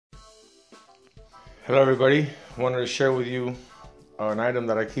Hello everybody, wanted to share with you an item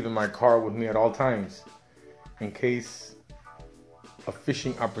that I keep in my car with me at all times in case a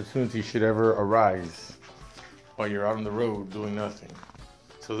fishing opportunity should ever arise while you're out on the road doing nothing.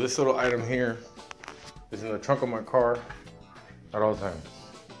 So this little item here is in the trunk of my car at all times.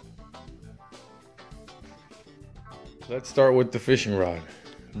 Let's start with the fishing rod.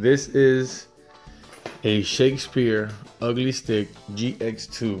 This is a Shakespeare Ugly Stik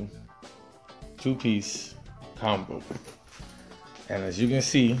GX2 two-piece combo, and as you can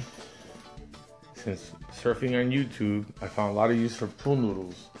see, since surfing on YouTube, I found a lot of use for pool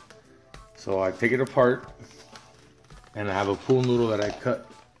noodles. So I take it apart and I have a pool noodle that I cut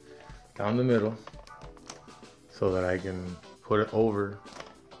down the middle so that I can put it over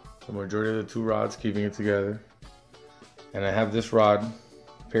the majority of the two rods, keeping it together. And I have this rod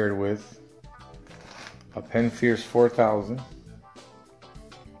paired with a Penn Fierce 4000.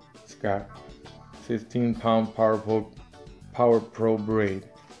 It's got 15-pound Power Pro braid,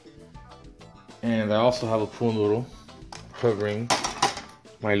 and I also have a pool noodle covering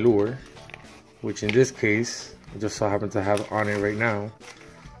my lure, which in this case, I just so happen to have on it right now,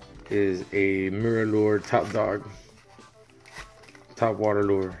 is a MirrOlure Top Dog top water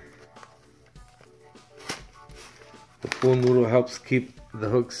lure. The pool noodle helps keep the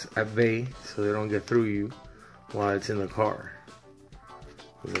hooks at bay so they don't get through you while it's in the car.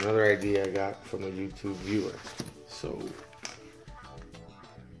 There's another idea I got from a YouTube viewer. So,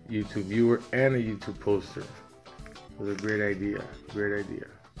 YouTube viewer and a YouTube poster. It was a great idea, great idea.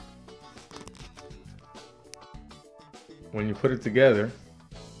 When you put it together,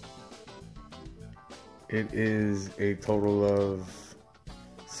 it is a total of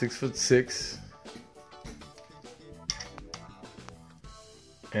 6'6"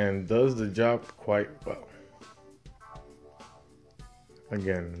 and does the job quite well.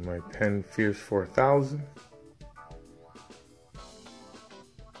 Again, my Penn Fierce 4000,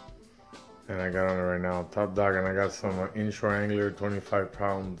 and I got on it right now, Top Dog, and I got some Inshore Angler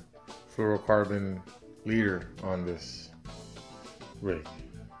 25-pound fluorocarbon leader on this rig.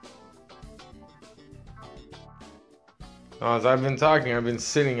 Now, as I've been talking, I've been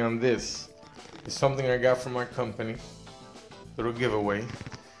sitting on this. It's something I got from my company, little giveaway.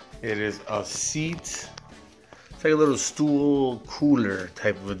 It is a seat. It's like a little stool cooler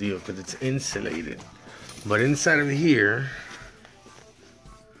type of a deal because it's insulated. But inside of here,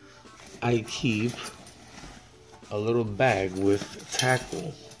 I keep a little bag with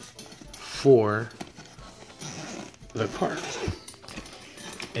tackle for the cart.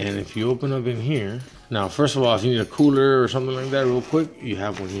 And if you open up in here, now first of all, if you need a cooler or something like that real quick, you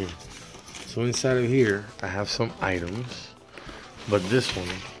have one here. So inside of here, I have some items, but this one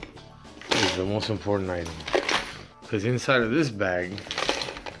is the most important item. Because inside of this bag,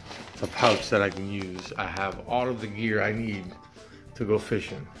 it's a pouch that I can use. I have all of the gear I need to go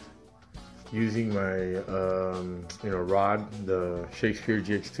fishing. Using my rod, the Shakespeare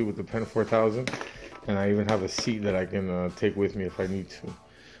GX2 with the Penn 4000. And I even have a seat that I can take with me if I need to.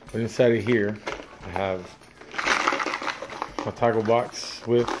 But inside of here, I have a tackle box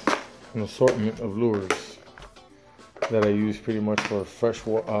with an assortment of lures that I use pretty much for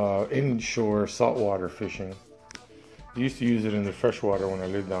inshore saltwater fishing. I used to use it in the freshwater when I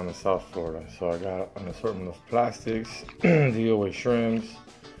lived down in South Florida. So I got an assortment of plastics, DOA shrimps.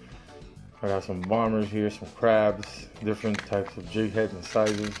 I got some bombers here, some crabs, different types of jig heads and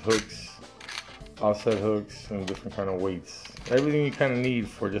sizes, hooks, offset hooks, and different kind of weights. Everything you kind of need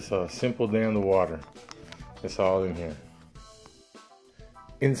for just a simple day on the water. It's all in here.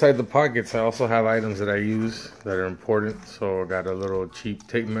 Inside the pockets, I also have items that I use that are important. So I got a little cheap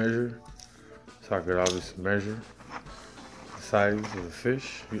tape measure, so I could obviously measure size of the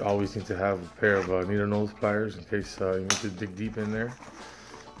fish. You always need to have a pair of needle nose pliers in case you need to dig deep in there.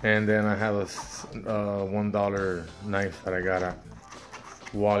 And then I have a $1 knife that I got at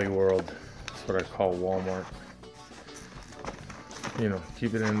Wally World. That's what I call Walmart. You know,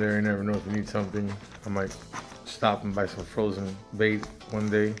 keep it in there. You never know if you need something. I might stop and buy some frozen bait one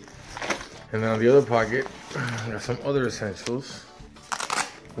day. And then on the other pocket, I got some other essentials,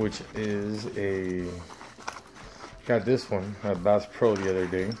 which is got this one at Bass Pro the other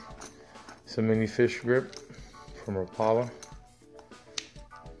day. It's a mini fish grip from Rapala.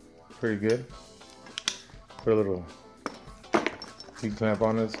 Pretty good. Put a little C-clamp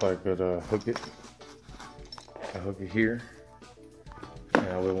on it so I could hook it. I hook it here, and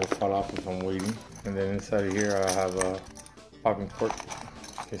it won't fall off if I'm waiting. And then inside of here, I have a popping cork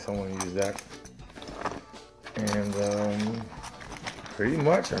in case I want to use that. And pretty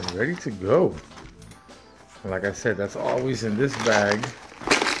much I'm ready to go. And like I said, that's always in this bag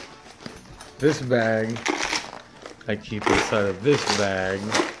this bag I keep inside of this bag,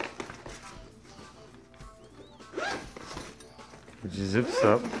 which zips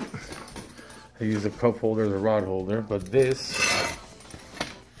up. I use a cup holder as a rod holder, but this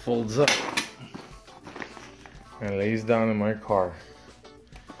folds up and lays down in my car.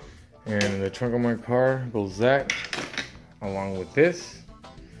 And in the trunk of my car goes that, along with this,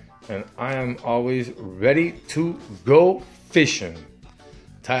 and I am always ready to go fishing.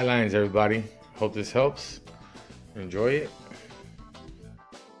 Tight lines, everybody. Hope this helps. Enjoy it.